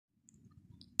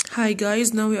Hi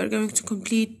guys, now we are going to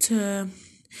complete the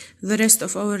rest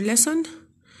of our lesson.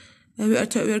 We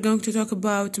are going to talk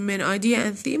about main idea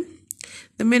and theme.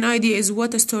 The main idea is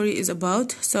what a story is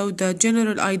about, so the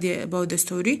general idea about the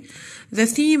story. The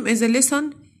theme is a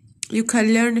lesson you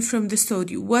can learn from the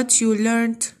story, what you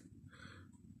learned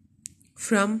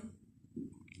from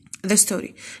the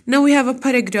story. Now we have a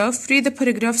paragraph. Read the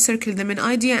paragraph, circle the main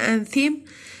idea and theme.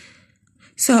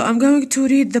 So I'm going to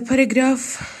read the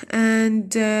paragraph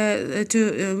and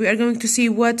we are going to see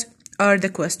what are the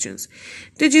questions.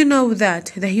 Did you know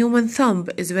that the human thumb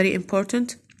is very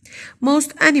important?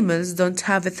 Most animals don't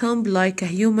have a thumb like a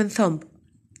human thumb.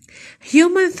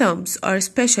 Human thumbs are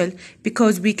special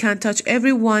because we can touch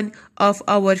every one of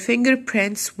our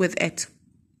fingerprints with it.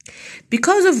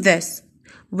 Because of this,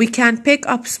 we can pick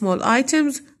up small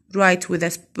items, write with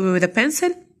a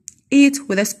pencil, eat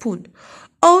with a spoon,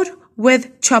 or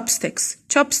with chopsticks.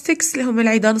 Chopsticks اللي هم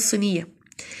العيدان الصينية.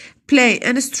 Play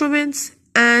instruments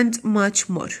and much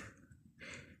more.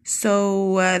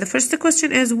 So the first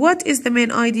question is, what is the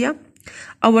main idea?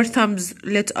 Our thumbs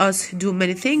let us do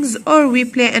many things, or we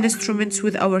play instruments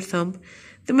with our thumb.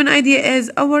 The main idea is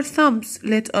our thumbs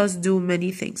let us do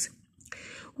many things.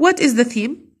 What is the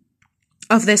theme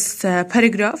of this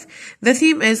paragraph? The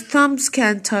theme is thumbs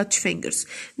can touch fingers.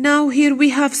 Now here we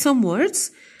have some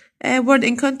words. Word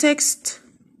in context: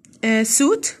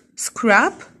 suit,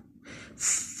 scrap,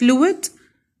 fluid,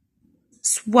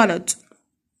 swallowed.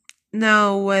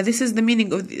 Now this is the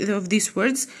meaning of these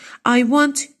words. I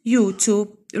want you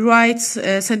to write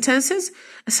sentences,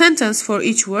 a sentence for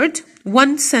each word,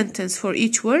 one sentence for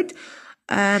each word,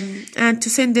 and to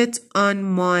send it on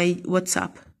my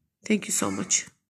WhatsApp. Thank you so much.